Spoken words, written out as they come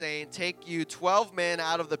saying, "Take you 12 men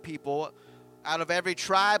out of the people, out of every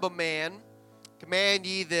tribe of man, command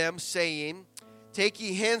ye them, saying, Take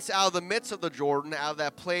ye hence out of the midst of the Jordan, out of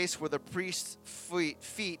that place where the priest's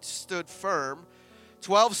feet stood firm,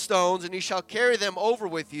 12 stones, and ye shall carry them over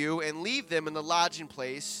with you, and leave them in the lodging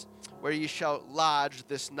place where ye shall lodge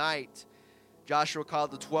this night." Joshua called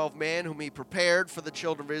the 12 men whom he prepared for the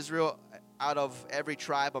children of Israel out of every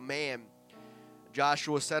tribe of man.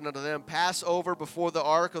 Joshua said unto them, "Pass over before the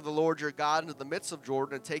ark of the Lord your God into the midst of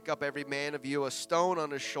Jordan, and take up every man of you a stone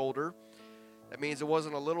on his shoulder." That means it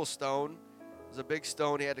wasn't a little stone. It was a big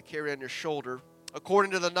stone he had to carry on your shoulder.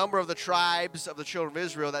 "According to the number of the tribes of the children of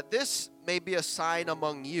Israel, that this may be a sign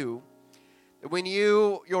among you, that when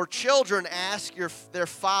your children ask their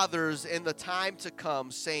fathers in the time to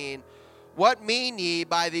come, saying, What mean ye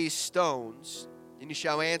by these stones? And ye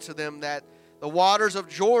shall answer them that the waters of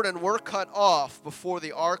Jordan were cut off before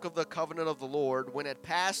the ark of the covenant of the Lord, when it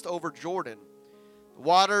passed over Jordan. The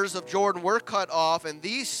waters of Jordan were cut off, and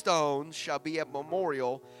these stones shall be a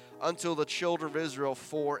memorial unto the children of Israel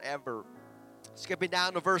forever." Skipping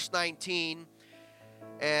down to verse 19.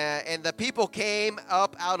 And the people came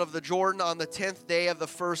up out of the Jordan on the 10th day of the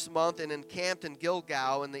first month, and encamped in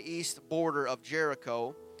Gilgal in the east border of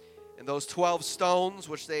Jericho. And those 12 stones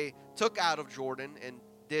which they took out of Jordan, and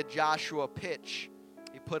did Joshua pitch,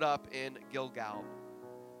 he put up in Gilgal.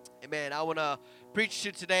 Amen. I want to preach to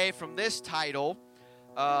you today from this title,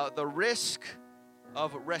 The Risk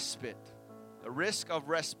of Respite. The risk of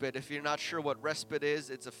respite. If you're not sure what respite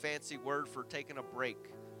is, it's a fancy word for taking a break.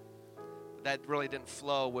 That really didn't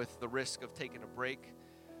flow with the risk of taking a break.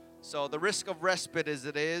 So the risk of respite as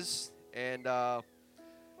it is. And why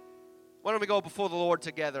don't we go before the Lord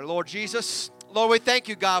together? Lord Jesus, Lord, we thank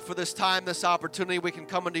you, God, for this time, this opportunity. We can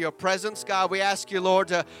come into your presence. God, we ask you, Lord,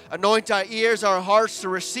 to anoint our ears, our hearts to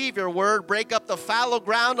receive your word. Break up the fallow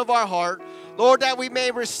ground of our heart. Lord, that we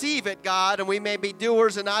may receive it, God, and we may be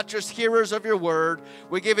doers and not just hearers of your word.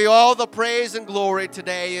 We give you all the praise and glory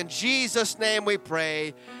today. In Jesus' name we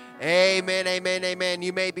pray. Amen, amen, amen.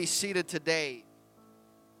 You may be seated today.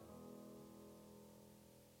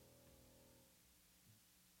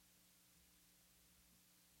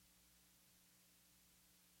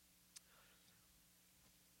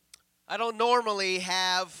 I don't normally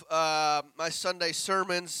have my Sunday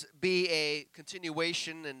sermons be a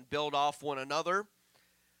continuation and build off one another.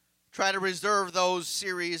 Try to reserve those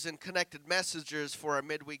series and connected messages for our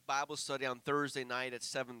midweek Bible study on Thursday night at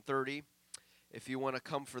 7:30. If you want to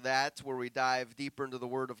come for that, where we dive deeper into the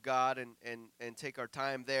Word of God and take our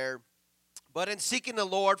time there. But in seeking the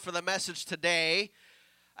Lord for the message today,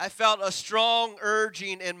 I felt a strong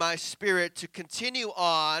urging in my spirit to continue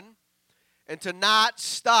on and to not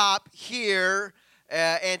stop here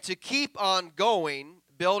and to keep on going,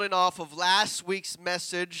 building off of last week's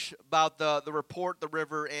message about the report, the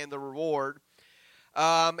river, and the reward,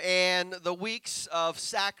 and the weeks of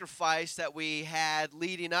sacrifice that we had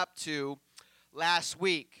leading up to last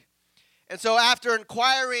week. And so after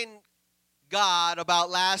inquiring God about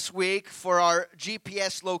last week for our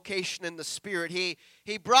GPS location in the Spirit,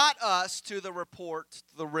 he brought us to the report,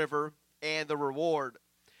 the river, and the reward.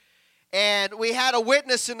 And we had a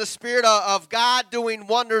witness in the Spirit of God doing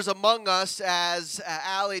wonders among us, as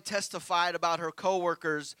Allie testified about her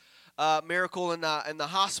co-worker's miracle in the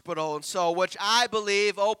hospital. And so, which I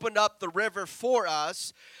believe opened up the river for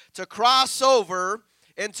us to cross over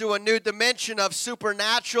into a new dimension of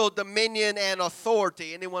supernatural dominion and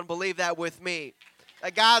authority. Anyone believe that with me?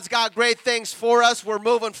 That God's got great things for us. We're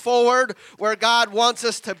moving forward where God wants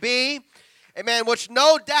us to be. Amen. Which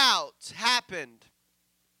no doubt happened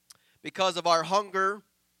because of our hunger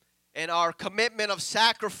and our commitment of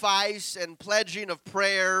sacrifice and pledging of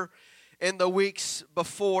prayer in the weeks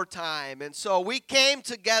before time. And so we came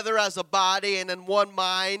together as a body and in one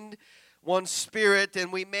mind, one spirit,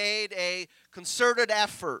 and we made a concerted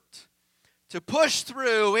effort to push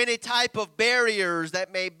through any type of barriers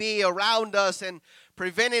that may be around us and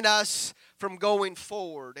preventing us from going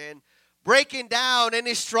forward, and breaking down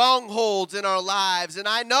any strongholds in our lives. And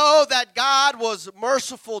I know that God was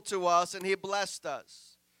merciful to us and he blessed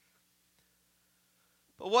us.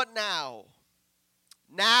 But what now?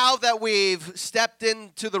 Now that we've stepped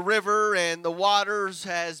into the river and the waters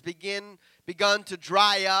has begun to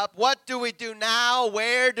dry up, what do we do now?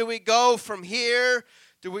 Where do we go from here?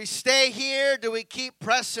 Do we stay here? Do we keep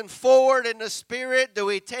pressing forward in the Spirit? Do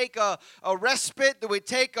we take a respite? Do we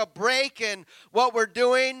take a break in what we're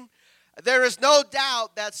doing? There is no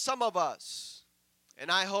doubt that some of us,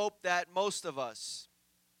 and I hope that most of us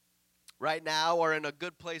right now are in a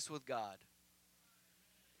good place with God.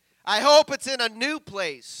 I hope it's in a new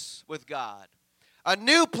place with God. a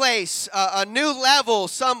new place, a new level,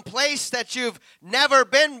 some place that you've never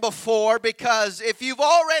been before, because if you've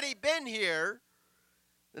already been here,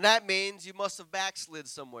 then that means you must have backslid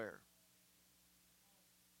somewhere.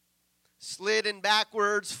 Slidden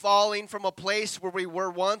backwards, falling from a place where we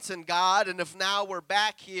were once in God, and if now we're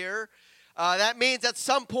back here, that means at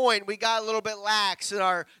some point we got a little bit lax in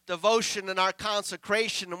our devotion and our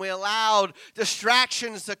consecration, and we allowed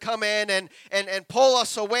distractions to come in and pull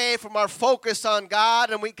us away from our focus on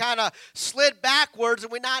God, and we kind of slid backwards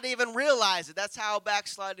and we not even realize it. That's how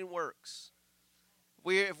backsliding works.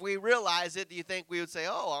 If we realize it, do you think we would say,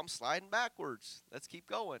 oh, I'm sliding backwards, let's keep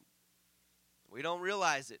going? We don't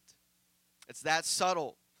realize it. It's that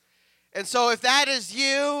subtle. And so if that is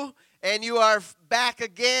you, and you are back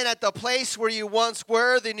again at the place where you once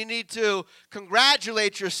were, then you need to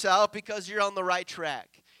congratulate yourself, because you're on the right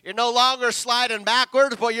track. You're no longer sliding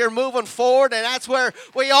backwards, but you're moving forward, and that's where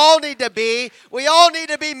we all need to be. We all need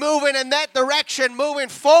to be moving in that direction, moving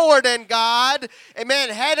forward in God. Amen.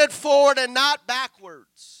 Headed forward and not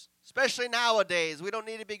backwards. Especially nowadays, we don't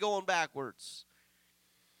need to be going backwards.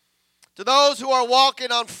 To those who are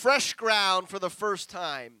walking on fresh ground for the first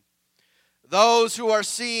time, those who are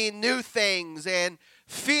seeing new things and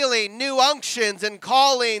feeling new unctions and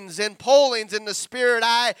callings and pullings in the Spirit,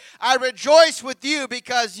 I rejoice with you,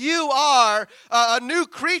 because you are a new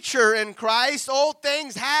creature in Christ. Old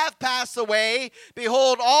things have passed away.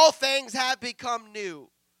 Behold, all things have become new.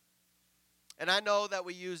 And I know that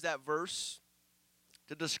we use that verse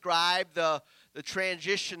to describe the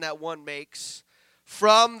transition that one makes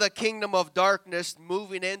from the kingdom of darkness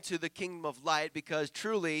moving into the kingdom of light, because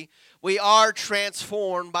truly we are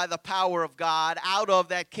transformed by the power of God out of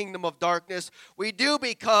that kingdom of darkness. We do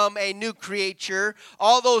become a new creature.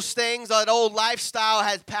 All those things, that old lifestyle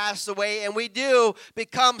has passed away, and we do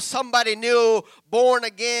become somebody new, born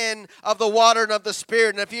again of the water and of the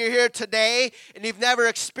Spirit. And if you're here today and you've never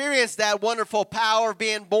experienced that wonderful power of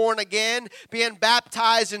being born again, being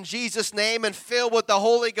baptized in Jesus' name and filled with the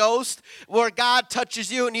Holy Ghost, where God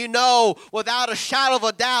touches you and you know without a shadow of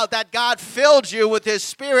a doubt that God filled you with His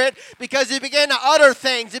Spirit, because you begin to utter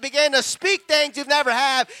things, you begin to speak things you've never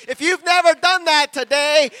had. If you've never done that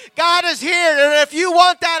today, God is here. And if you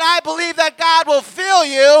want that, I believe that God will fill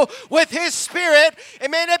you with His Spirit.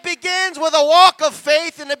 Amen. It begins with a walk of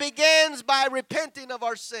faith, and it begins by repenting of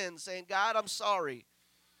our sins, saying, God, I'm sorry.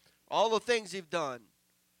 All the things you've done.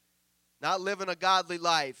 Not living a godly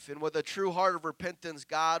life. And with a true heart of repentance,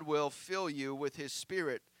 God will fill you with His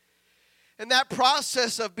Spirit. In that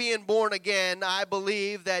process of being born again, I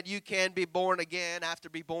believe that you can be born again after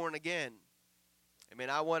be born again. Amen.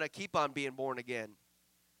 I want to keep on being born again.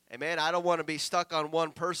 Amen. I don't want to be stuck on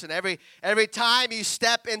one person. Every time you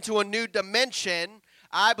step into a new dimension,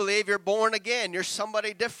 I believe you're born again. You're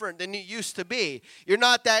somebody different than you used to be. You're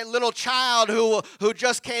not that little child who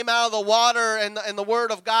just came out of the water and the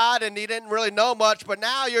Word of God and he didn't really know much, but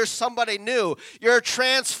now you're somebody new. You're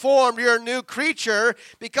transformed. You're a new creature,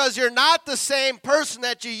 because you're not the same person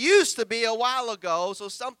that you used to be a while ago, so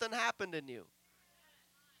something happened in you.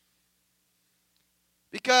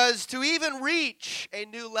 Because to even reach a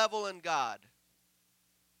new level in God,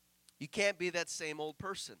 you can't be that same old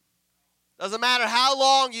person. Doesn't matter how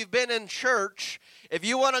long you've been in church, if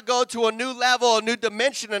you want to go to a new level, a new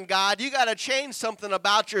dimension in God, you got to change something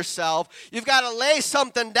about yourself. You've got to lay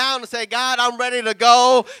something down and say, God, I'm ready to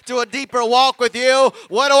go to a deeper walk with you.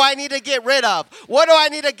 What do I need to get rid of? What do I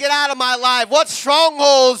need to get out of my life? What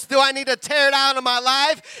strongholds do I need to tear down in my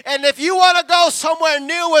life? And if you want to go somewhere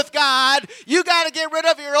new with God, you got to get rid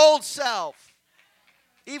of your old self,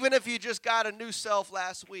 even if you just got a new self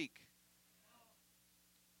last week.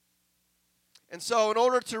 And so in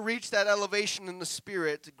order to reach that elevation in the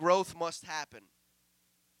Spirit, growth must happen.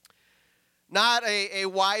 Not a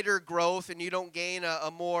wider growth, and you don't gain a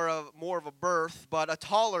more of a birth, but a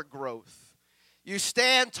taller growth. You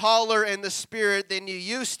stand taller in the Spirit than you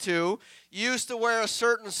used to. You used to wear a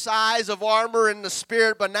certain size of armor in the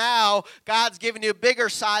Spirit, but now God's giving you a bigger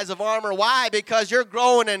size of armor. Why? Because you're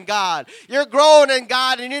growing in God. You're growing in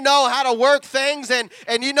God, and you know how to work things, and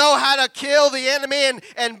you know how to kill the enemy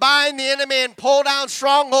and bind the enemy and pull down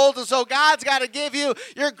strongholds. And so God's got to give you,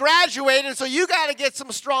 you're graduating, so you got to get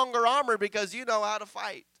some stronger armor because you know how to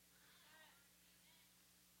fight.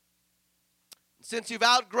 Since you've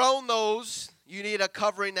outgrown those, you need a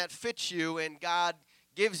covering that fits you, and God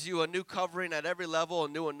gives you a new covering at every level, a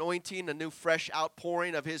new anointing, a new fresh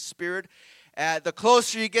outpouring of His Spirit. The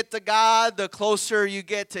closer you get to God, the closer you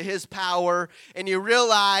get to His power, and you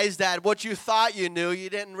realize that what you thought you knew, you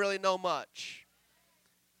didn't really know much.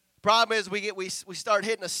 Problem is we start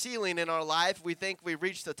hitting a ceiling in our life. We think we've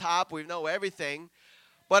reached the top. We know everything.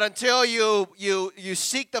 But until you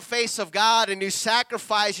seek the face of God and you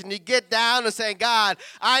sacrifice and you get down and say, God,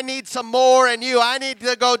 I need some more in you. I need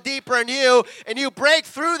to go deeper in you. And you break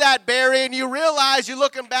through that barrier and you realize you're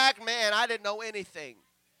looking back, man, I didn't know anything.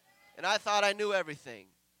 And I thought I knew everything.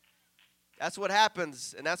 That's what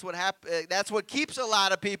happens. And that's what keeps a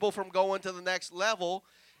lot of people from going to the next level,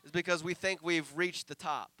 is because we think we've reached the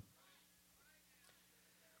top.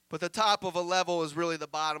 But the top of a level is really the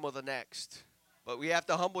bottom of the next. But we have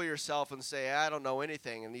to humble yourself and say, I don't know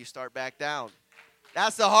anything, and you start back down.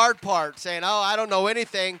 That's the hard part, saying, oh, I don't know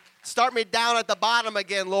anything. Start me down at the bottom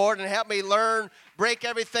again, Lord, and help me learn, break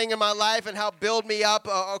everything in my life, and help build me up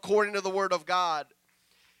according to the Word of God.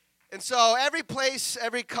 And so every place,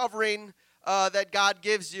 every covering that God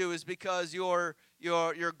gives you is because you're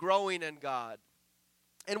growing in God.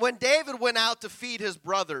 And when David went out to feed his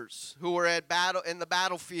brothers who were in the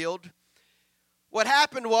battlefield, what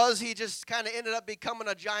happened was he just kind of ended up becoming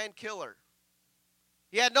a giant killer.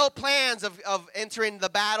 He had no plans of entering the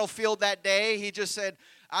battlefield that day. He just said,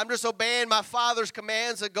 I'm just obeying my father's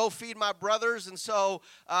commands to go feed my brothers, and so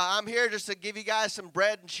I'm here just to give you guys some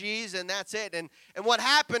bread and cheese, and that's it. And what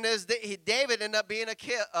happened is that David ended up being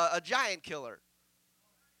a giant killer.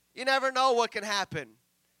 You never know what can happen.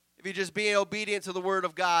 If you just be obedient to the Word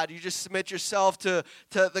of God, you just submit yourself to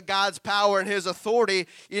the God's power and His authority,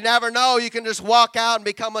 you never know. You can just walk out and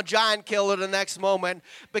become a giant killer the next moment,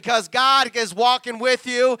 because God is walking with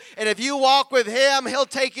you, and if you walk with Him, He'll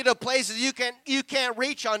take you to places you can't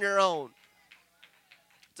reach on your own.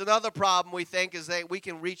 It's another problem we think, is that we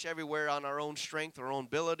can reach everywhere on our own strength, our own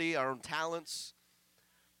ability, our own talents,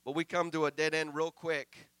 but we come to a dead end real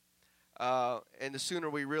quick, and the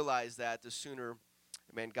sooner we realize that, the sooner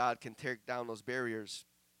God can tear down those barriers.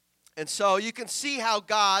 And so you can see how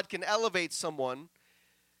God can elevate someone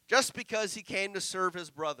just because he came to serve his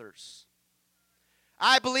brothers.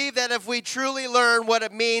 I believe that if we truly learn what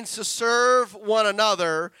it means to serve one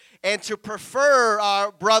another and to prefer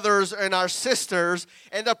our brothers and our sisters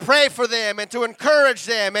and to pray for them and to encourage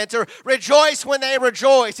them and to rejoice when they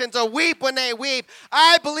rejoice and to weep when they weep,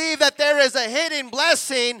 I believe that there is a hidden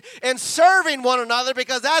blessing in serving one another,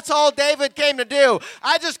 because that's all David came to do.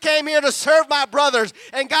 I just came here to serve my brothers,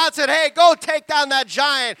 and God said, hey, go take down that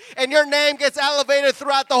giant, and your name gets elevated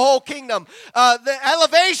throughout the whole kingdom. The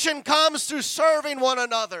elevation comes through serving one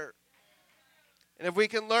another. And if we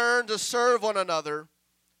can learn to serve one another,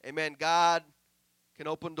 amen, God can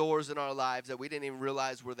open doors in our lives that we didn't even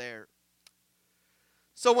realize were there.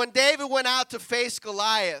 So when David went out to face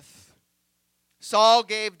Goliath, Saul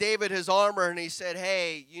gave David his armor, and he said,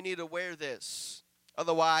 hey, you need to wear this.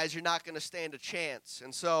 Otherwise, you're not going to stand a chance.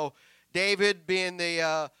 And so David, being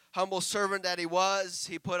the humble servant that he was,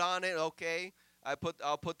 he put on it, okay,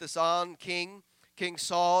 I'll put this on, King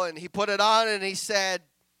Saul. And he put it on, and he said,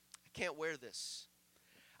 I can't wear this.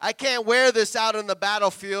 I can't wear this out in the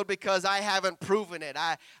battlefield because I haven't proven it.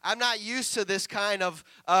 I'm not used to this kind of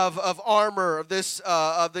armor,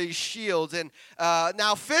 of these shields. And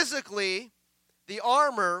now physically, the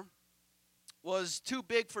armor was too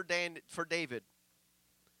big for David,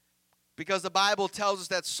 because the Bible tells us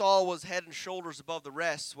that Saul was head and shoulders above the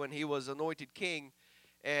rest when he was anointed king.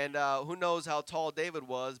 And who knows how tall David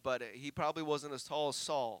was, but he probably wasn't as tall as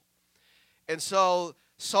Saul. And so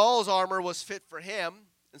Saul's armor was fit for him.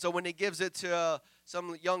 And so when he gives it to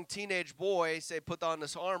some young teenage boy, say, put on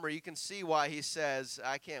this armor, you can see why he says,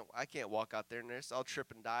 I can't walk out there in this. I'll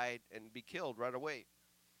trip and die and be killed right away.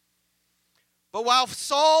 But while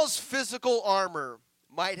Saul's physical armor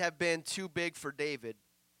might have been too big for David,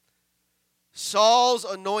 Saul's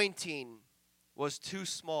anointing was too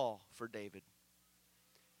small for David.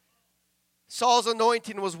 Saul's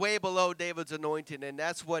anointing was way below David's anointing, and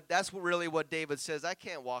that's really what David says. I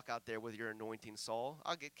can't walk out there with your anointing, Saul.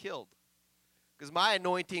 I'll get killed. Because my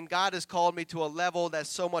anointing, God has called me to a level that's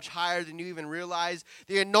so much higher than you even realize.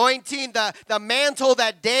 The anointing, the mantle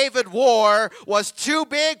that David wore was too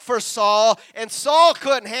big for Saul, and Saul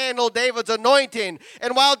couldn't handle David's anointing.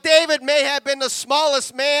 And while David may have been the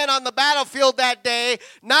smallest man on the battlefield that day,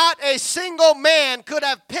 not a single man could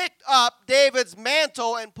have picked up David's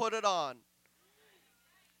mantle and put it on.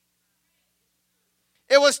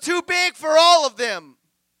 It was too big for all of them.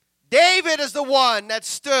 David is the one that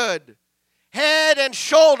stood head and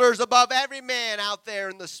shoulders above every man out there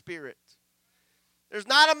in the spirit. There's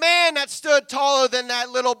not a man that stood taller than that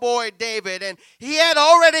little boy David. And he had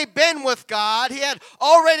already been with God. He had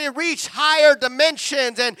already reached higher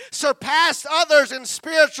dimensions and surpassed others in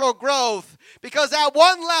spiritual growth. Because at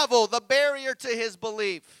one level, the barrier to his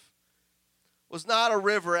belief was not a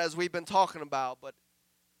river as we've been talking about, but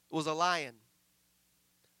it was a lion.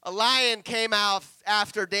 A lion came out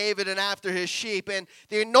after David and after his sheep, and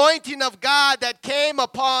the anointing of God that came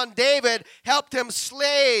upon David helped him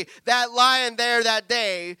slay that lion there that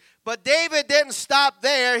day. But David didn't stop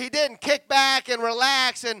there. He didn't kick back and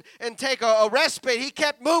relax and take a respite. He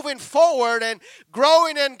kept moving forward and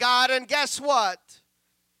growing in God, and guess what?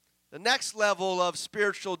 The next level of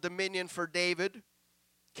spiritual dominion for David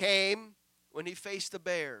came when he faced a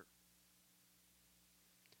bear.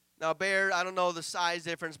 Now, a bear, I don't know the size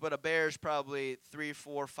difference, but a bear is probably 3,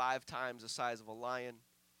 4, 5 times the size of a lion.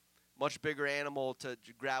 Much bigger animal to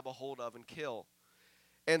grab a hold of and kill.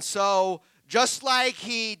 And so, just like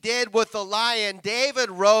he did with the lion,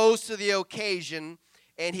 David rose to the occasion,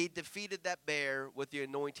 and he defeated that bear with the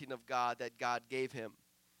anointing of God that God gave him.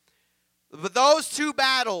 But those 2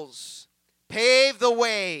 battles paved the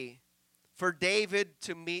way for David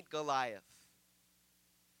to meet Goliath.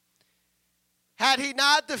 Had he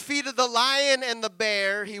not defeated the lion and the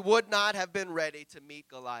bear, he would not have been ready to meet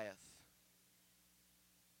Goliath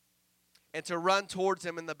and to run towards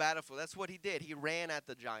him in the battlefield. That's what he did. He ran at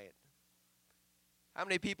the giant. How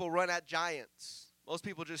many people run at giants? Most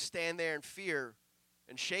people just stand there in fear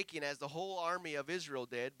and shaking as the whole army of Israel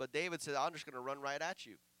did. But David said, I'm just going to run right at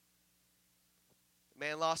you. The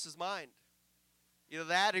man lost his mind. Either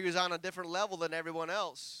that or he was on a different level than everyone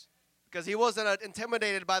else, because he wasn't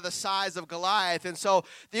intimidated by the size of Goliath. And so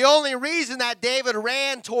the only reason that David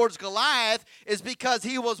ran towards Goliath is because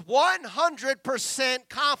he was 100%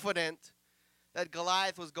 confident that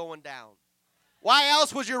Goliath was going down. Why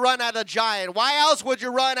else would you run at a giant? Why else would you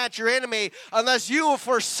run at your enemy unless you were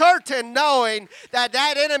for certain knowing that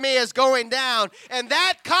that enemy is going down? And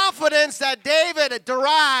that confidence that David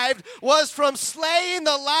derived was from slaying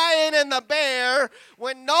the lion and the bear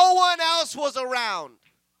when no one else was around.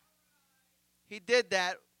 He did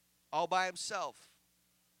that all by himself.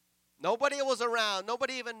 Nobody was around.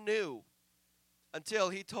 Nobody even knew until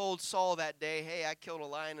he told Saul that day, hey, I killed a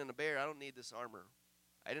lion and a bear. I don't need this armor.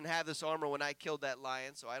 I didn't have this armor when I killed that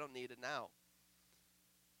lion, so I don't need it now.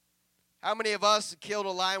 How many of us killed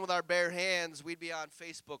a lion with our bare hands? We'd be on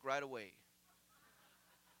Facebook right away.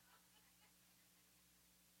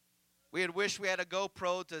 We had wished we had a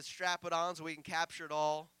GoPro to strap it on so we can capture it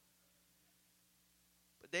all.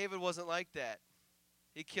 But David wasn't like that.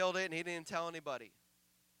 He killed it and he didn't tell anybody.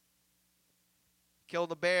 Killed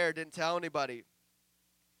the bear, didn't tell anybody.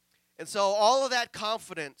 And so all of that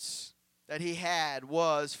confidence that he had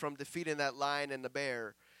was from defeating that lion and the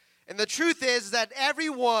bear. And the truth is that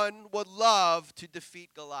everyone would love to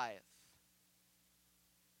defeat Goliath.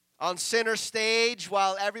 On center stage,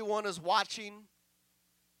 while everyone is watching,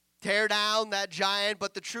 tear down that giant.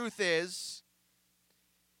 But the truth is,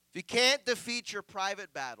 if you can't defeat your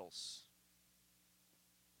private battles,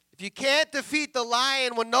 if you can't defeat the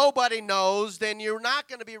lion when nobody knows, then you're not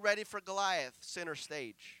going to be ready for Goliath, center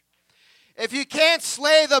stage. If you can't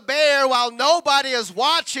slay the bear while nobody is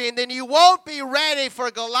watching, then you won't be ready for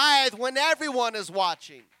Goliath when everyone is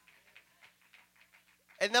watching.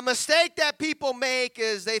 And the mistake that people make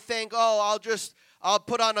is they think, oh, I'll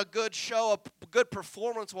put on a good show, a good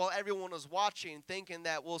performance while everyone is watching, thinking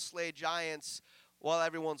that we'll slay giants while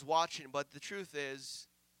everyone's watching. But the truth is,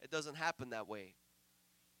 it doesn't happen that way.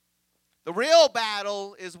 The real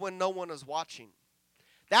battle is when no one is watching.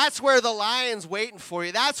 That's where the lion's waiting for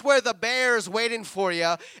you. That's where the bear's waiting for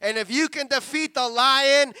you. And if you can defeat the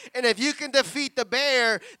lion and if you can defeat the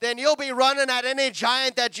bear, then you'll be running at any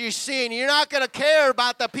giant that you see. And you're not going to care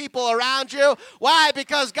about the people around you. Why?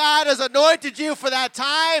 Because God has anointed you for that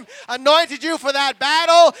time, anointed you for that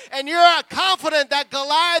battle, and you're confident that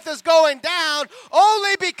Goliath is going down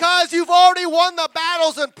only because you've already won the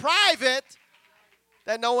battles in private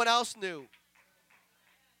that no one else knew.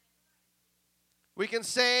 We can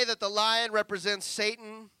say that the lion represents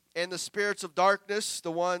Satan and the spirits of darkness,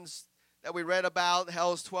 the ones that we read about,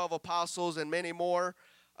 hell's 12 apostles and many more,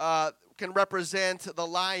 can represent the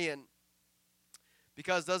lion.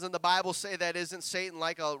 Because doesn't the Bible say that isn't Satan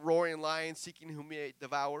like a roaring lion seeking whom he may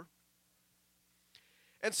devour?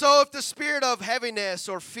 And so if the spirit of heaviness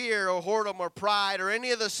or fear or whoredom or pride or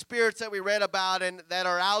any of the spirits that we read about and that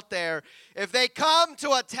are out there, if they come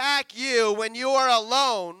to attack you when you are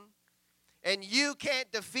alone, and you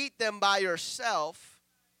can't defeat them by yourself,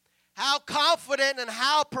 how confident and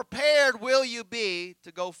how prepared will you be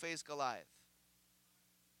to go face Goliath?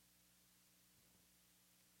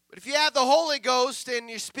 But if you have the Holy Ghost and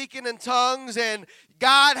you're speaking in tongues and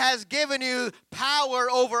God has given you power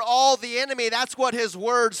over all the enemy. That's what his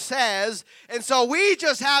word says. And so we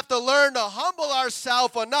just have to learn to humble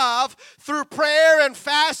ourselves enough through prayer and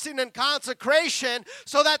fasting and consecration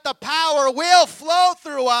so that the power will flow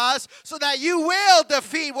through us, so that you will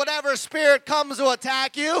defeat whatever spirit comes to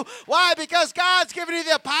attack you. Why? Because God's given you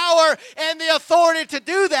the power and the authority to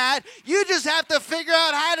do that. You just have to figure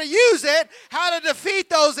out how to use it, how to defeat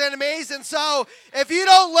those enemies. And so if you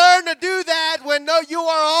don't learn to do that when you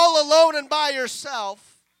are all alone and by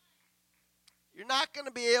yourself, you're not going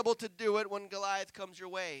to be able to do it when Goliath comes your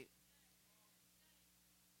way.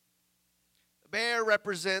 The bear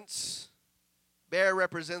represents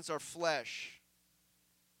our flesh,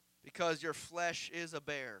 because your flesh is a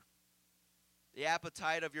bear. The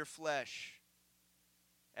appetite of your flesh.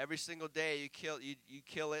 Every single day you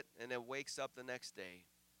kill it, and it wakes up the next day.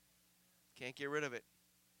 Can't get rid of it.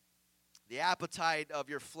 The appetite of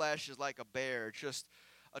your flesh is like a bear. It's just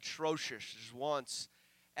atrocious. It just wants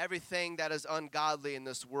everything that is ungodly in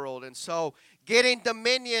this world. And so getting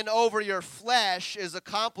dominion over your flesh is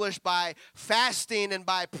accomplished by fasting and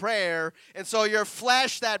by prayer. And so your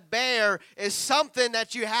flesh, that bear, is something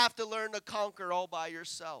that you have to learn to conquer all by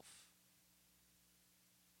yourself.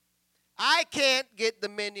 I can't get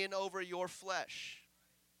dominion over your flesh.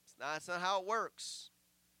 That's not how it works.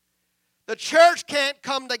 The church can't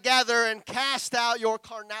come together and cast out your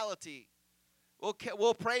carnality.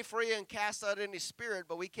 We'll pray for you and cast out any spirit,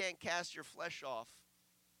 but we can't cast your flesh off.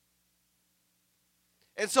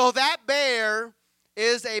 And so that bear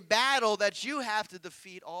is a battle that you have to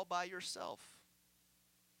defeat all by yourself.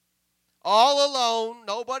 All alone,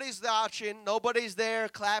 nobody's watching, nobody's there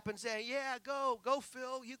clapping, saying, yeah, go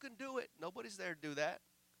Phil, you can do it. Nobody's there to do that.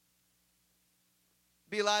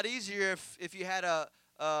 It'd be a lot easier if you had a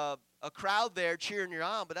crowd there cheering you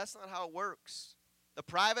on, but that's not how it works. The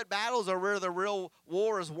private battles are where the real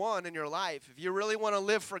war is won in your life. If you really want to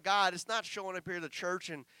live for God, it's not showing up here to church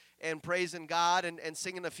and praising God and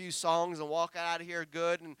singing a few songs and walking out of here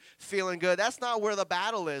good and feeling good. That's not where the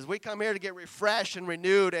battle is. We come here to get refreshed and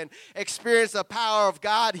renewed and experience the power of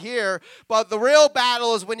God here. But the real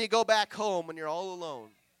battle is when you go back home and you're all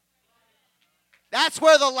alone. That's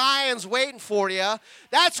where the lion's waiting for you.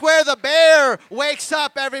 That's where the bear wakes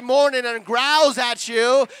up every morning and growls at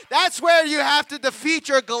you. That's where you have to defeat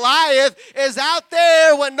your Goliath, is out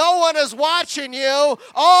there when no one is watching you,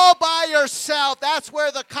 all by yourself. That's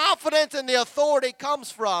where the confidence and the authority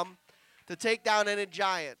comes from to take down any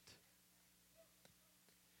giant.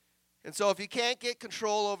 And so if you can't get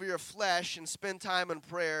control over your flesh and spend time in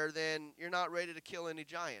prayer, then you're not ready to kill any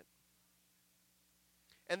giant.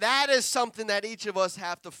 And that is something that each of us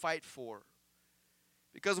have to fight for.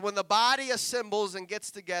 Because when the body assembles and gets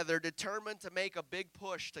together, determined to make a big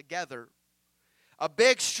push together, a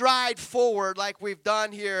big stride forward like we've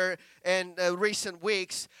done here in recent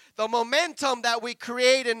weeks, the momentum that we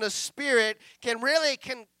create in the spirit can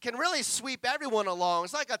really sweep everyone along.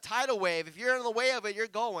 It's like a tidal wave. If you're in the way of it, you're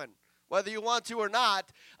going. Whether you want to or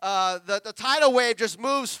not, the tidal wave just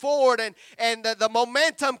moves forward, and the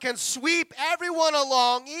momentum can sweep everyone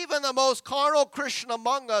along. Even the most carnal Christian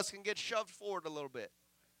among us can get shoved forward a little bit.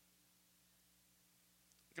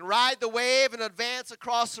 You can ride the wave and advance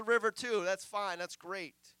across the river too. That's fine. That's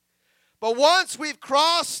great. But once we've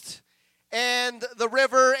crossed and the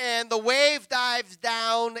river and the wave dives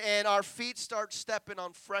down and our feet start stepping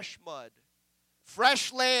on fresh mud,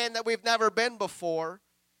 fresh land that we've never been before,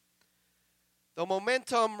 the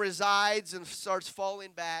momentum resides and starts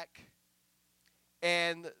falling back,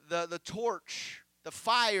 and the torch, the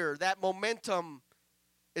fire, that momentum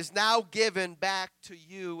is now given back to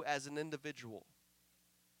you as an individual.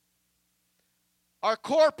 Our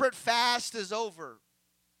corporate fast is over.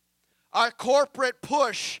 Our corporate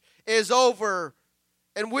push is over.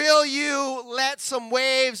 And will you let some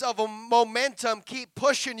waves of a momentum keep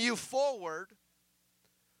pushing you forward?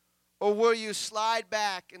 Or will you slide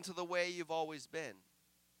back into the way you've always been?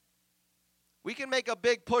 We can make a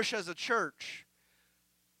big push as a church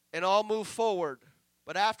and all move forward.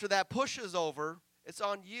 But after that push is over, it's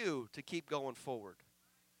on you to keep going forward.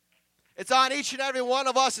 It's on each and every one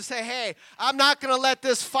of us to say, hey, I'm not going to let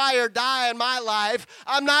this fire die in my life.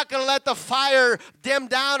 I'm not going to let the fire dim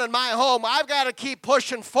down in my home. I've got to keep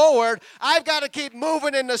pushing forward. I've got to keep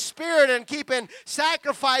moving in the spirit and keeping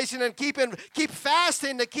sacrificing and keep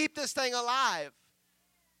fasting to keep this thing alive.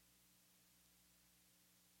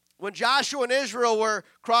 When Joshua and Israel were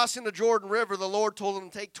crossing the Jordan River, the Lord told them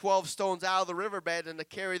to take 12 stones out of the riverbed and to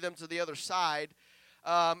carry them to the other side.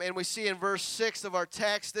 And we see in verse 6 of our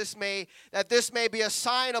text, this may be a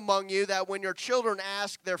sign among you that when your children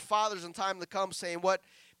ask their fathers in time to come, saying, what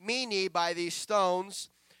mean ye by these stones?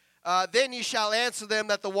 Then ye shall answer them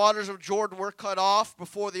that the waters of Jordan were cut off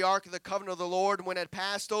before the ark of the covenant of the Lord. And when it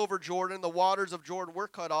passed over Jordan, the waters of Jordan were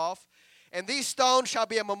cut off. And these stones shall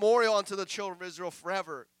be a memorial unto the children of Israel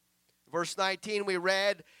forever. Verse 19 we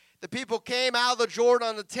read, the people came out of the Jordan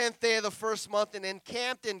on the 10th day of the first month and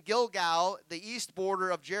encamped in Gilgal, the east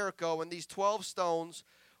border of Jericho. And these 12 stones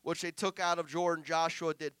which they took out of Jordan,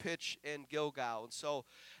 Joshua did pitch in Gilgal. And so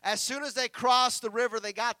as soon as they crossed the river,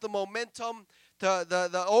 they got the momentum,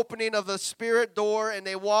 the opening of the Spirit door, and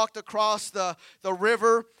they walked across the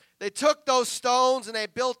river. They took those stones and they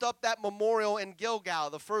built up that memorial in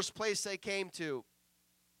Gilgal, the first place they came to.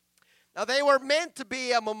 Now they were meant to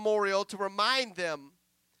be a memorial to remind them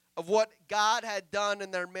of what God had done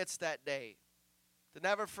in their midst that day. To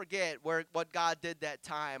never forget what God did that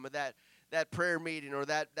time, or that prayer meeting, or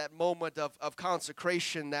that moment of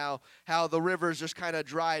consecration now, how the rivers just kind of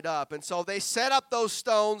dried up. And so they set up those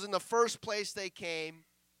stones in the first place they came.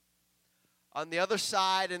 On the other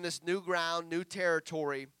side, in this new ground, new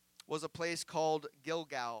territory, was a place called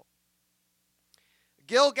Gilgal.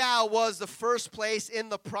 Gilgal was the first place in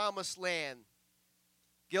the promised land.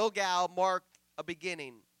 Gilgal marked a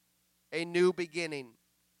beginning, a new beginning,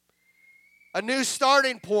 a new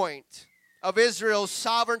starting point of Israel's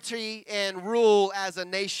sovereignty and rule as a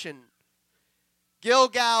nation.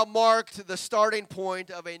 Gilgal marked the starting point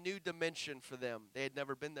of a new dimension for them. They had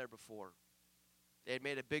never been there before. They had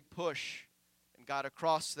made a big push and got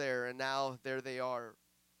across there, and now there they are.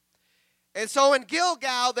 And so in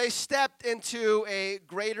Gilgal, they stepped into a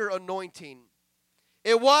greater anointing.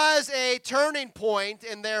 It was a turning point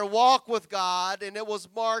in their walk with God, and it was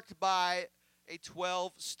marked by a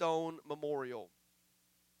 12-stone memorial.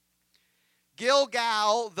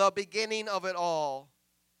 Gilgal, the beginning of it all.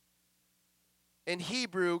 In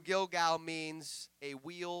Hebrew, Gilgal means a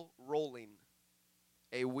wheel rolling.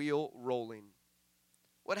 A wheel rolling.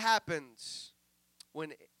 What happens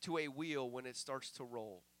to a wheel when it starts to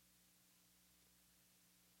roll?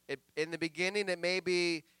 In the beginning, it may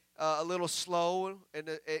be a little slow in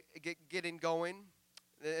getting going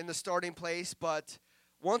in the starting place, but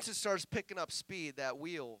once it starts picking up speed, that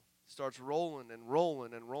wheel starts rolling and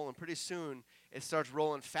rolling and rolling. Pretty soon, it starts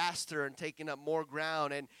rolling faster and taking up more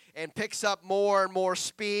ground and picks up more and more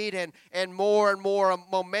speed and more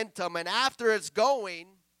momentum. And after it's going,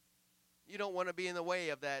 you don't want to be in the way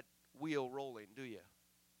of that wheel rolling, do you?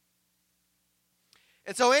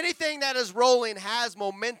 And so anything that is rolling has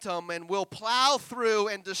momentum and will plow through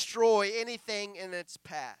and destroy anything in its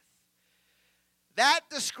path. That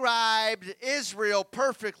described Israel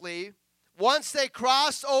perfectly. Once they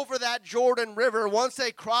crossed over that Jordan River, once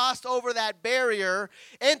they crossed over that barrier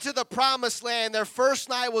into the promised land, their first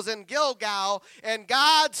night was in Gilgal, and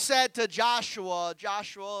God said to Joshua,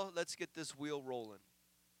 let's get this wheel rolling.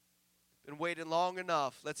 Been waiting long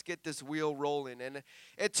enough. Let's get this wheel rolling. And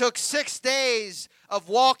it took 6 days of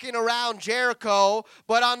walking around Jericho,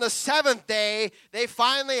 but on the 7th day, they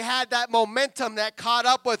finally had that momentum that caught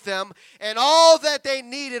up with them, and all that they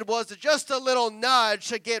needed was just a little nudge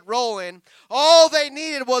to get rolling. All they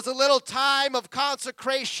needed was a little time of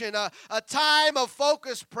consecration, a time of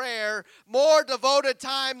focused prayer, more devoted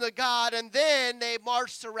time to God, and then they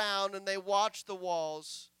marched around and they watched the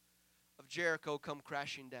walls of Jericho come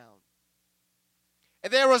crashing down.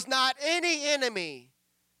 And there was not any enemy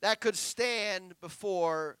that could stand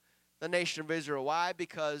before the nation of Israel. Why?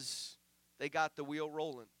 Because they got the wheel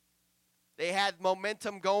rolling. They had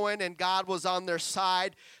momentum going, and God was on their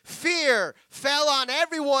side. Fear fell on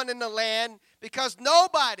everyone in the land because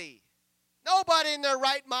nobody in their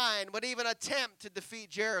right mind would even attempt to defeat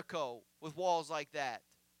Jericho with walls like that.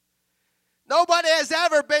 Nobody has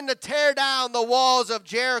ever been to tear down the walls of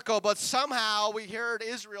Jericho, but somehow we heard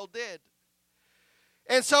Israel did.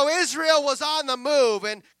 And so Israel was on the move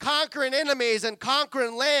and conquering enemies and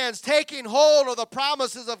conquering lands, taking hold of the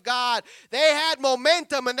promises of God. They had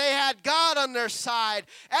momentum and they had God on their side.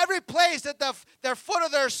 Every place that their foot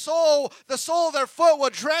of their soul, the sole of their foot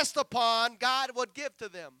would rest upon, God would give to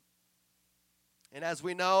them. And as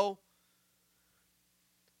we know,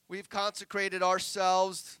 we've consecrated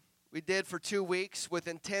ourselves. We did for 2 weeks with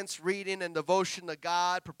intense reading and devotion to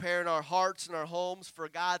God, preparing our hearts and our homes for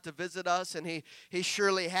God to visit us, and He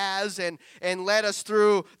surely has, and led us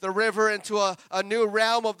through the river into a new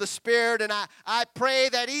realm of the Spirit. And I pray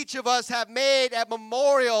that each of us have made a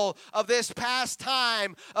memorial of this past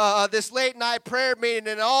time, this late night prayer meeting,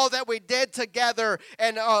 and all that we did together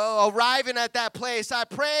and arriving at that place. I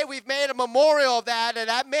pray we've made a memorial of that, and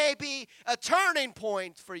that may be a turning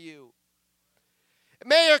point for you.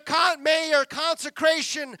 May your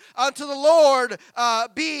consecration unto the Lord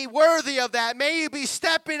be worthy of that. May you be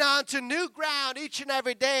stepping onto new ground each and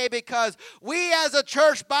every day, because we as a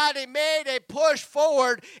church body made a push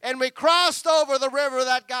forward and we crossed over the river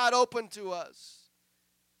that God opened to us.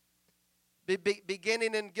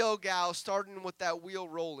 Beginning in Gilgal, starting with that wheel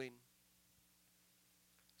rolling,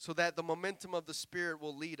 so that the momentum of the Spirit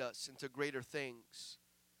will lead us into greater things.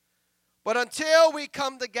 But until we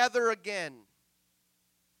come together again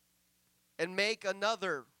and make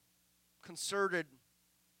another concerted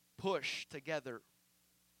push together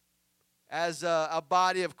as a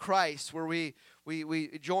body of Christ, where we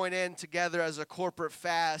join in together as a corporate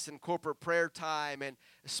fast and corporate prayer time and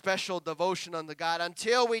special devotion unto God,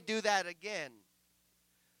 until we do that again,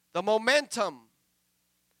 the momentum,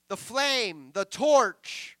 the flame, the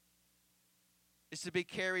torch is to be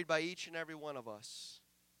carried by each and every one of us.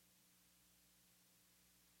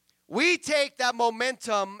 We take that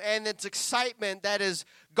momentum and its excitement that is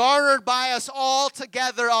garnered by us all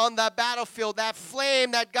together on that battlefield, that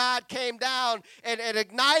flame that God came down and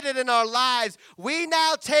ignited in our lives. We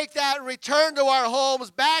now take that and return to our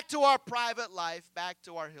homes, back to our private life, back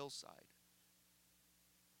to our hillside,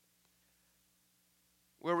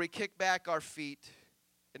 where we kick back our feet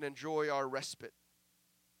and enjoy our respite.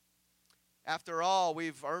 After all,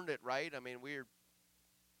 we've earned it, right? I mean, we're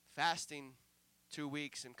fasting 2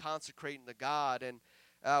 weeks and consecrating to God, and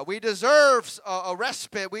we deserve a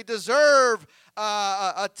respite. We deserve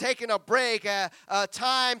taking a break, a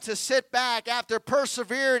time to sit back after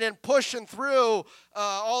persevering and pushing through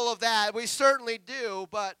all of that. We certainly do,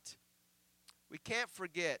 but we can't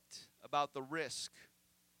forget about the risk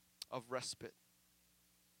of respite.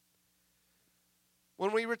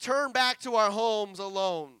 When we return back to our homes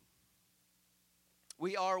alone,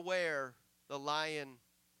 we are where the lion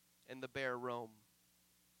and the bear roam.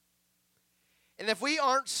 And if we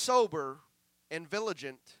aren't sober and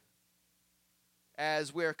vigilant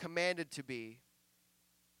as we are commanded to be,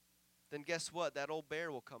 then guess what? That old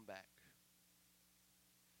bear will come back.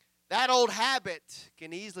 That old habit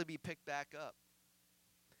can easily be picked back up.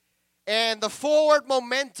 And the forward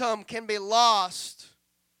momentum can be lost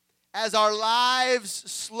as our lives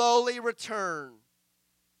slowly return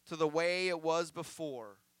to the way it was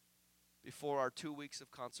before our 2 weeks of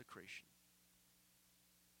consecration.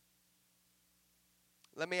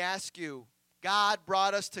 Let me ask you, God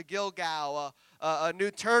brought us to Gilgal, a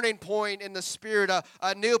new turning point in the Spirit,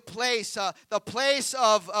 a new place, the place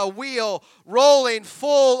of a wheel rolling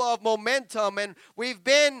full of momentum. And we've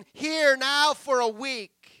been here now for a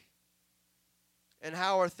week. And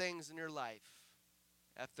how are things in your life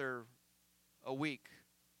after a week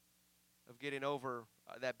of getting over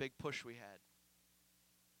that big push we had?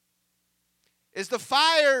 Is the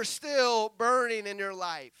fire still burning in your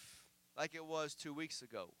life like it was 2 weeks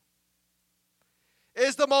ago?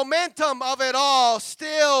 Is the momentum of it all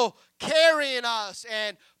still carrying us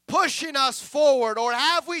and pushing us forward? Or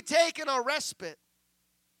have we taken a respite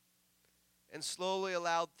and slowly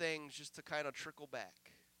allowed things just to kind of trickle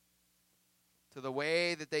back to the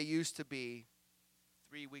way that they used to be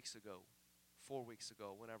 3 weeks ago, 4 weeks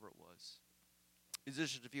ago, whenever it was?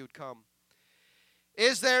 Musicians, if you would come.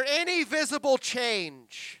 Is there any visible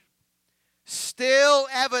change still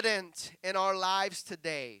evident in our lives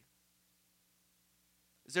today?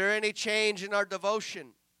 Is there any change in our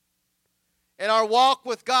devotion, in our walk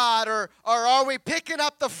with God, or are we picking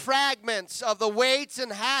up the fragments of the weights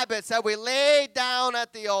and habits that we laid down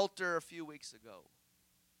at the altar a few weeks ago?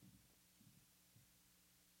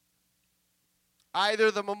 Either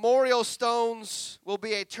the memorial stones will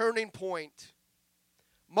be a turning point,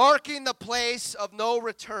 marking the place of no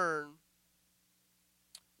return,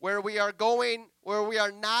 where we are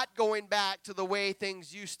not going back to the way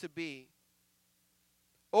things used to be.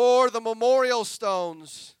 Or the memorial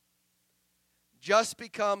stones just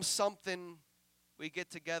become something we get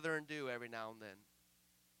together and do every now and then.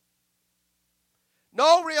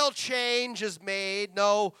 No real change is made.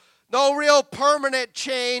 No real permanent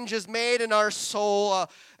change is made in our soul.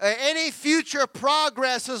 Any future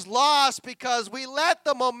progress is lost because we let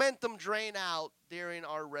the momentum drain out during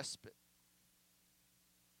our respite.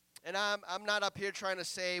 And I'm not up here trying to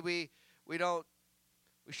say we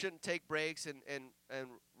shouldn't take breaks and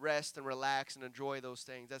rest and relax and enjoy those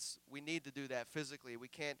things. We need to do that physically. We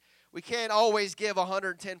can't always give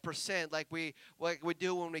 110% like we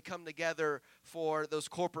do when we come together for those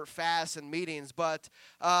corporate fasts and meetings. But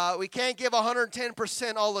we can't give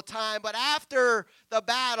 110% all the time. But after the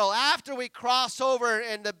battle, after we cross over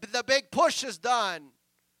and the big push is done,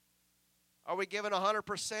 are we giving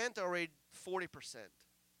 100% or are we 40%?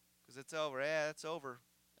 Because it's over. Yeah, it's over.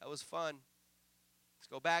 That was fun. Let's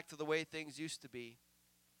go back to the way things used to be.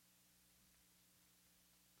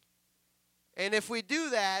 And if we do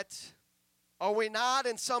that, are we not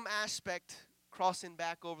in some aspect crossing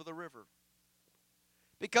back over the river?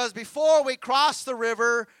 Because before we cross the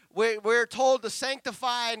river, we're told to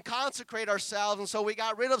sanctify and consecrate ourselves. And so we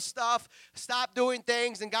got rid of stuff, stopped doing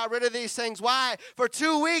things, and got rid of these things. Why? For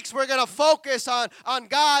 2 weeks, we're going to focus on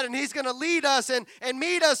God, and He's going to lead us and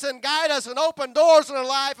meet us and guide us and open doors in our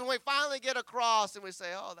life. And we finally get across, and we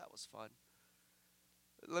say, oh, that was fun.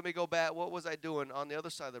 Let me go back. What was I doing on the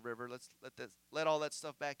other side of the river? Let's let all that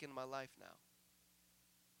stuff back into my life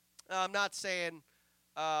now. I'm not saying,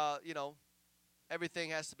 everything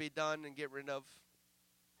has to be done and get rid of.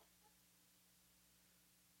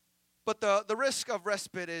 But the risk of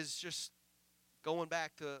respite is just going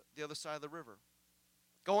back to the other side of the river.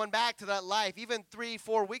 Going back to that life. Even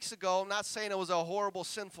 3-4 weeks ago, I'm not saying it was a horrible,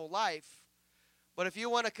 sinful life. But if you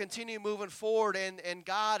want to continue moving forward in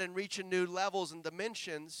God and reaching new levels and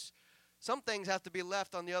dimensions, some things have to be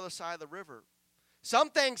left on the other side of the river.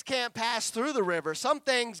 Some things can't pass through the river. Some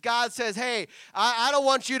things God says, hey, I don't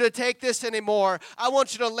want you to take this anymore. I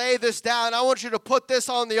want you to lay this down. I want you to put this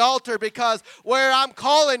on the altar because where I'm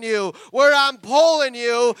calling you, where I'm pulling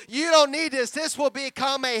you, you don't need this. This will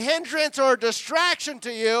become a hindrance or a distraction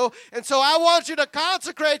to you. And so I want you to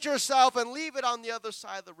consecrate yourself and leave it on the other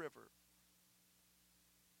side of the river.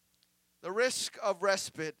 The risk of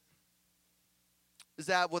respite is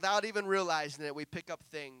that without even realizing it, we pick up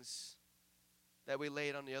things that we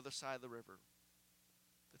laid on the other side of the river.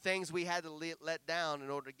 The things we had to let down in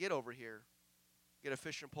order to get over here. Get a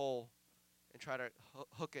fishing pole and try to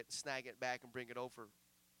hook it, snag it back, and bring it over.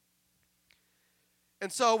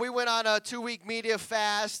 And so we went on a 2-week media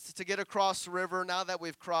fast to get across the river. Now that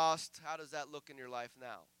we've crossed, how does that look in your life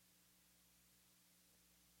now?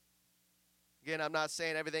 Again, I'm not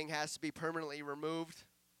saying everything has to be permanently removed.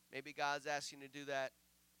 Maybe God's asking you to do that.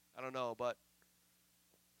 I don't know, but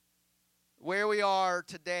where we are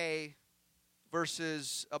today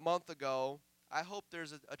versus a month ago, I hope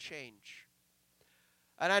there's a change.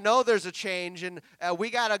 And I know there's a change, and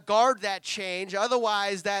we got to guard that change.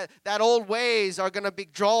 Otherwise, that old ways are going to be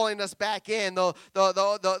drawing us back in. The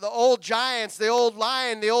old giants, the old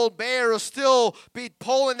lion, the old bear will still be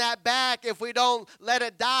pulling that back if we don't let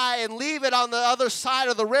it die and leave it on the other side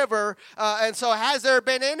of the river. And so has there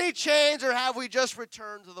been any change, or have we just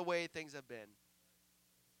returned to the way things have been?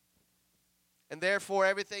 And therefore,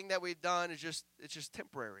 everything that we've done it's just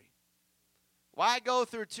temporary. Why go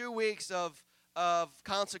through 2 weeks of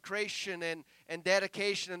consecration and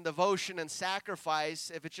dedication and devotion and sacrifice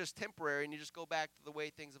if it's just temporary and you just go back to the way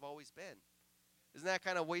things have always been? Isn't that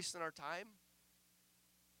kind of wasting our time?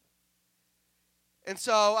 And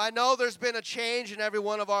so I know there's been a change in every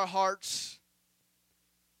one of our hearts,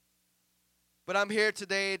 but I'm here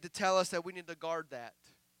today to tell us that we need to guard that.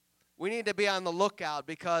 We need to be on the lookout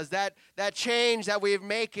because that change that we're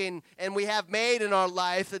making and we have made in our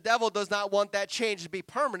life, the devil does not want that change to be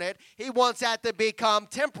permanent. He wants that to become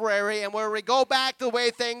temporary and where we go back to the way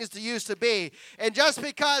things used to be. And just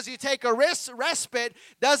because you take a respite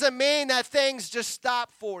doesn't mean that things just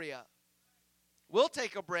stop for you. We'll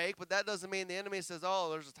take a break, but that doesn't mean the enemy says, oh,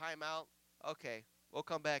 there's a timeout. Okay, we'll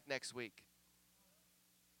come back next week.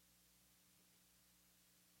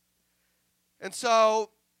 And so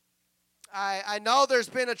I know there's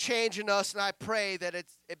been a change in us, and I pray that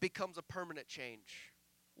it becomes a permanent change.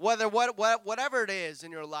 Whatever it is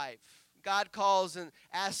in your life, God calls and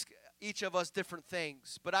asks each of us different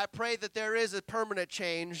things. But I pray that there is a permanent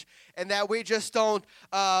change and that we just don't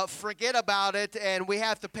forget about it, and we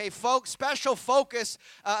have to pay special focus,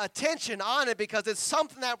 attention on it because it's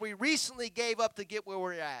something that we recently gave up to get where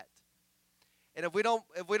we're at. And if we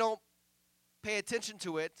don't pay attention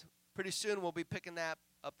to it, pretty soon we'll be picking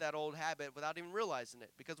up that old habit without even realizing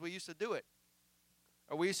it because we used to do it.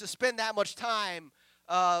 Or we used to spend that much time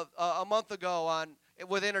a month ago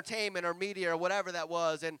with entertainment or media or whatever that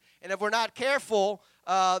was. And if we're not careful,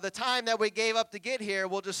 the time that we gave up to get here,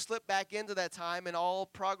 we'll just slip back into that time and all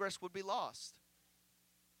progress would be lost.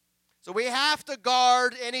 So we have to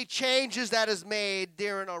guard any changes that is made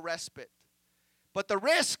during our respite. But the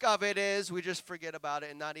risk of it is we just forget about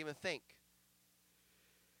it and not even think.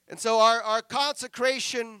 And so our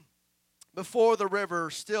consecration before the river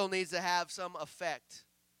still needs to have some effect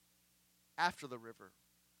after the river.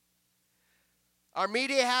 Our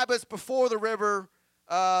media habits before the river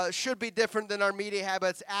should be different than our media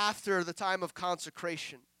habits after the time of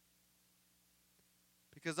consecration.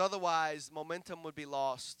 Because otherwise, momentum would be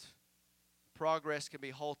lost. Progress can be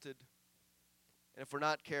halted. And if we're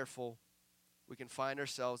not careful, we can find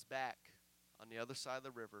ourselves back on the other side of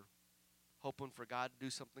the river, hoping for God to do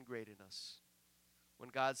something great in us. When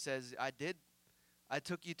God says, I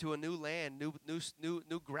took you to a new land,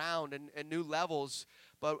 new ground, and new levels,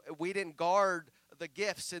 but we didn't guard the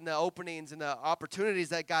gifts and the openings and the opportunities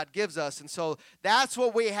that God gives us. And so that's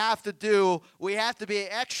what we have to do. We have to be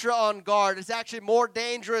extra on guard. It's actually more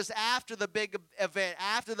dangerous after the big event,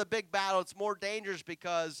 after the big battle. It's more dangerous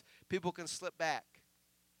because people can slip back.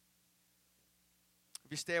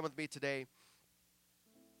 If you stand with me today,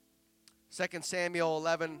 2 Samuel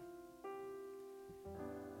 11.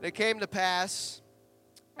 It came to pass,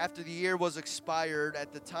 after the year was expired,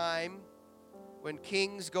 at the time when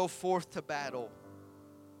kings go forth to battle,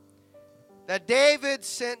 that David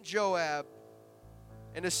sent Joab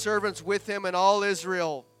and his servants with him and all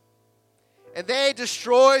Israel. And they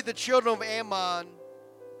destroyed the children of Ammon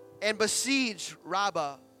and besieged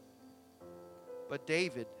Rabbah. But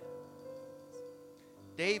David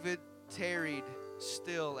tarried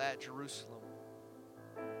still at Jerusalem.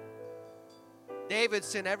 David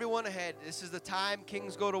sent everyone ahead. This is the time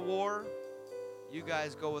kings go to war. You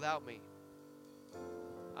guys go without me.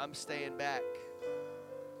 I'm staying back.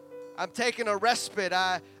 I'm taking a respite.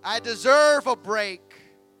 I deserve a break.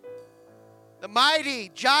 The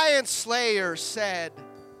mighty giant slayer said,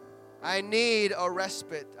 I need a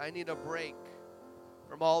respite. I need a break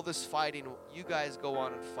from all this fighting. You guys go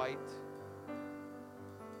on and fight.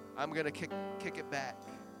 I'm going to kick it back.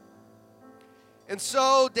 And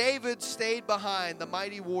so David stayed behind, the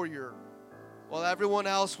mighty warrior, while everyone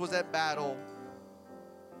else was at battle.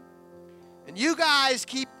 And you guys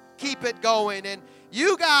keep it going, and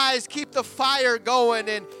you guys keep the fire going,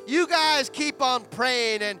 and you guys keep on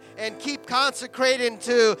praying and keep consecrating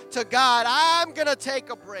to God. I'm going to take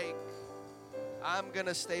a break. I'm going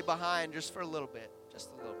to stay behind just for a little bit, just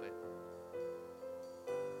a little bit.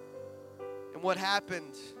 And what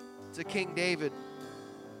happened to King David?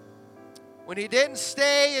 When he didn't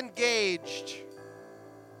stay engaged,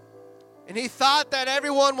 and he thought that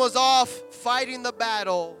everyone was off fighting the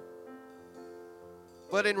battle,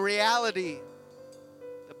 but in reality,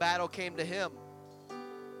 the battle came to him.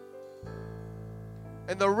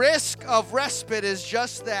 And the risk of respite is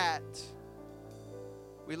just that.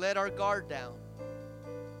 We let our guard down.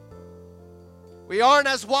 We aren't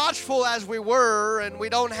as watchful as we were, and we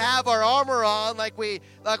don't have our armor on like we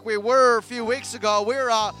were a few weeks ago. We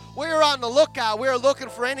were on the lookout. We were looking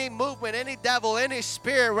for any movement, any devil, any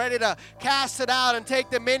spirit, ready to cast it out and take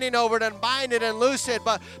dominion over it and bind it and loose it.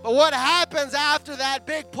 But what happens after that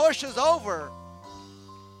big push is over?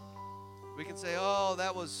 We can say, "Oh,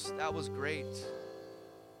 that was great."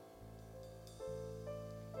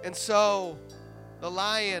 And so, the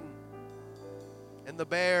lion and the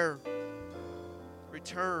bear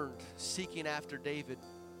returned, seeking after David.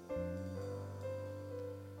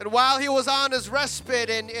 And while he was on his respite,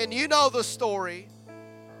 and you know the story,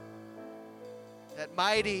 that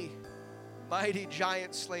mighty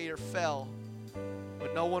giant slayer fell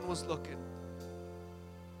when no one was looking,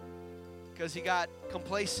 because he got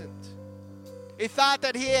complacent. He thought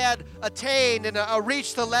that he had attained and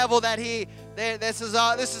reached the level that this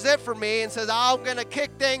is it for me, and says, I'm going to kick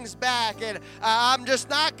things back, and I'm just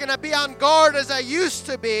not going to be on guard as I used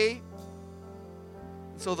to be.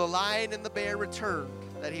 So the lion and the bear returned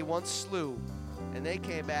that he once slew, and they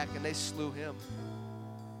came back and they slew him.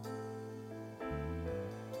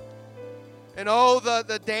 And oh,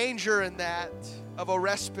 the danger in that of a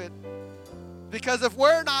respite. Because if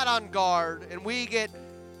we're not on guard and we get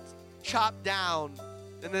chopped down,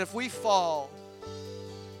 and then if we fall,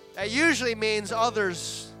 that usually means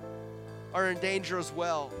others are in danger as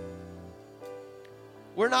well.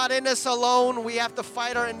 We're not in this alone. We have to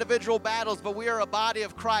fight our individual battles, but we are a body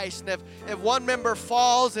of Christ. And if one member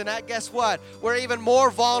falls, and guess what? We're even more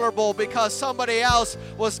vulnerable because somebody else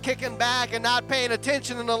was kicking back and not paying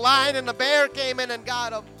attention, and the lion and the bear came in and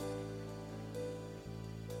got him.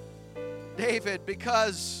 David,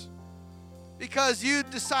 because you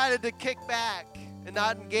decided to kick back and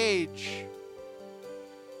not engage,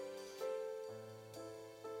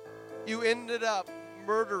 you ended up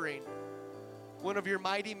murdering one of your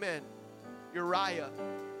mighty men, Uriah.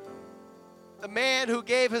 The man who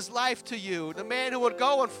gave his life to you, the man who would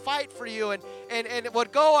go and fight for you and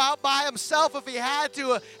would go out by himself if he had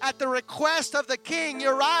to at the request of the king.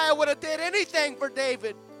 Uriah would have did anything for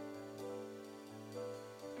David.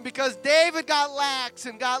 And because David got lax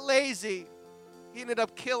and got lazy, he ended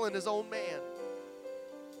up killing his own man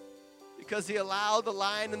because he allowed the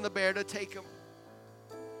lion and the bear to take him.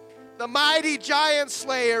 The mighty giant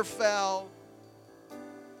slayer fell,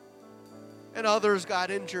 and others got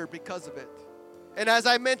injured because of it. And as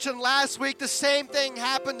I mentioned last week, the same thing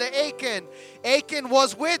happened to Achan. Achan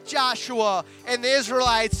was with Joshua and the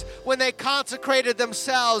Israelites when they consecrated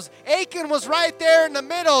themselves. Achan was right there in the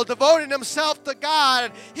middle, devoting himself to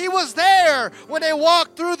God. He was there when they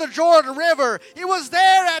walked through the Jordan River. He was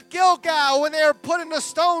there at Gilgal when they were putting the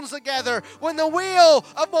stones together, when the wheel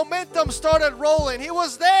of momentum started rolling. He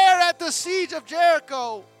was there at the siege of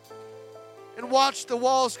Jericho and watched the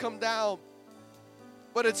walls come down.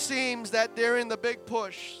 But it seems that during the big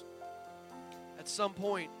push, at some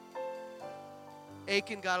point,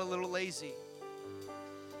 Achan got a little lazy.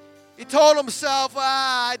 He told himself,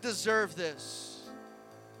 I deserve this.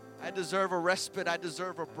 I deserve a respite. I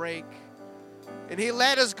deserve a break. And he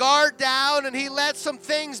let his guard down, and he let some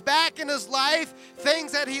things back in his life,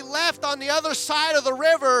 things that he left on the other side of the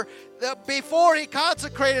river before he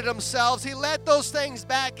consecrated himself. He let those things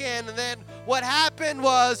back in, and then what happened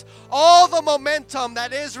was all the momentum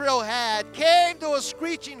that Israel had came to a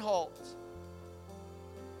screeching halt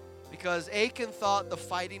because Achan thought the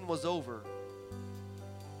fighting was over.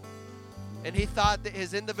 And he thought that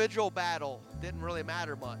his individual battle didn't really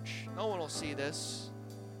matter much. No one will see this.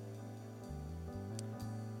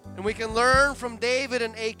 And we can learn from David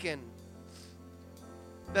and Achan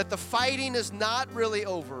that the fighting is not really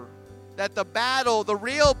over. That the battle, the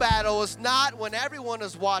real battle, is not when everyone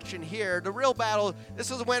is watching here. The real battle,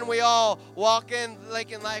 this is when we all walk in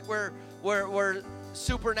like we're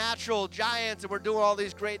supernatural giants and we're doing all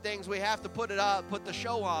these great things. We have to put the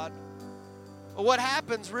show on. But what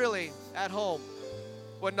happens really at home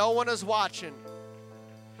when no one is watching?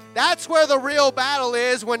 That's where the real battle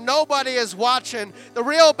is, when nobody is watching. The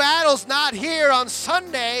real battle's not here on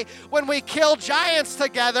Sunday when we kill giants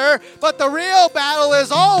together, but the real battle is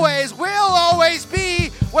will always be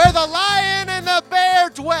where the lion and the bear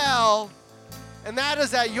dwell. And that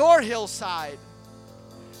is at your hillside.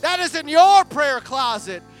 That is in your prayer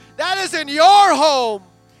closet. That is in your home,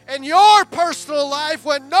 in your personal life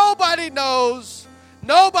when nobody knows,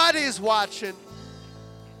 nobody's watching.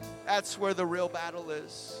 That's where the real battle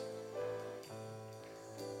is.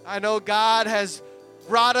 I know God has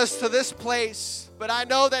brought us to this place, but I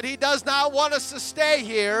know that He does not want us to stay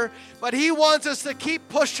here, but He wants us to keep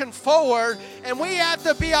pushing forward, and we have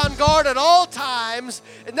to be on guard at all times,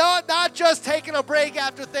 and not just taking a break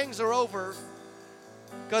after things are over.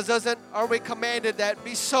 Because are we commanded that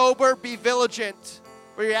be sober, be vigilant,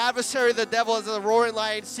 for your adversary the devil is a roaring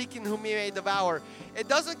lion seeking whom he may devour. It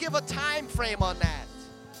doesn't give a time frame on that.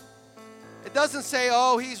 It doesn't say,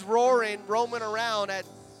 oh, he's roaming around at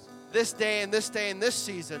this day and this day and this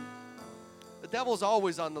season. The devil's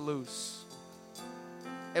always on the loose.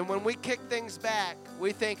 And when we kick things back,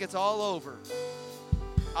 we think it's all over.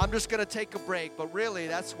 I'm just going to take a break. But really,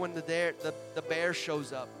 that's when the bear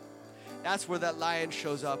shows up. That's where that lion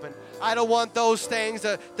shows up. And I don't want those things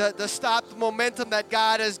to stop the momentum that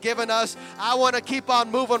God has given us. I want to keep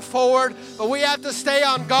on moving forward. But we have to stay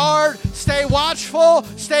on guard, stay watchful,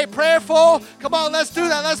 stay prayerful. Come on, let's do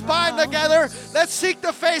that. Let's bind together. Let's seek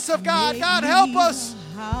the face of God. God, help us.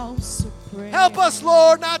 Help us,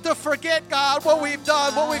 Lord, not to forget, God, what we've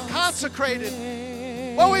done, what we've consecrated,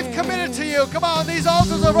 what we've committed to you. Come on, these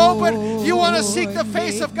altars are open. You want to seek the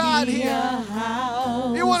face of God here.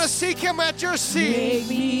 You want to seek Him at your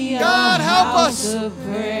seat. God, help us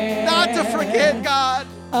not to forget, God.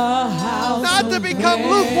 Not to become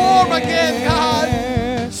lukewarm again,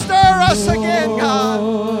 God. Stir us again, God.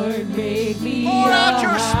 Pour out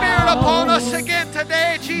your Spirit upon us again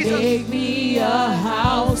today, Jesus.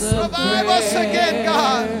 Revive us again,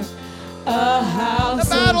 God. The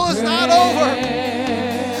battle is not over.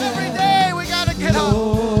 Every day we got to get up.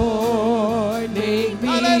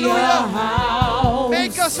 Hallelujah.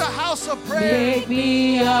 Make us a house of prayer.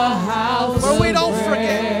 Where we don't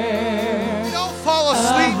forget. We don't fall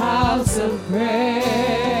asleep.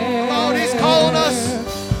 Lord, He's calling us.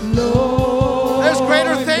 There's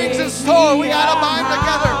greater things in store. We got to bind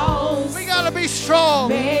together. We got to be strong.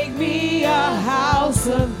 Make me a house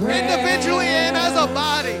of prayer. Individually and as a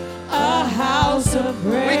body. A house of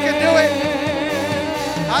prayer. We can do it.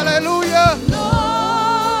 Hallelujah.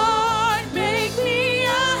 Lord, make me a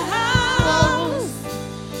house.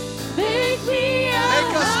 Make me a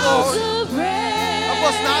house of prayer. Help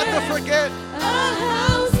us not to forget. A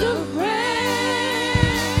house of prayer.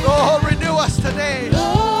 Lord, renew us today.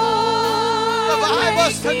 Lord, revive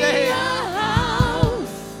us today.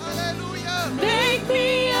 Hallelujah. Make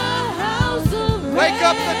me a house of prayer. Wake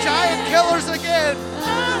up the giant killers again. A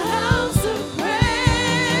house of prayer.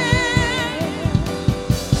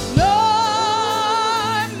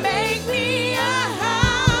 Lord, make me a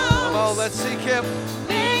house. Come on, let's seek Him.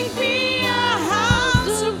 Make me a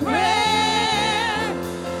house of prayer.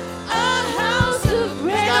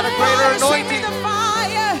 greater Lord, send me anointing, the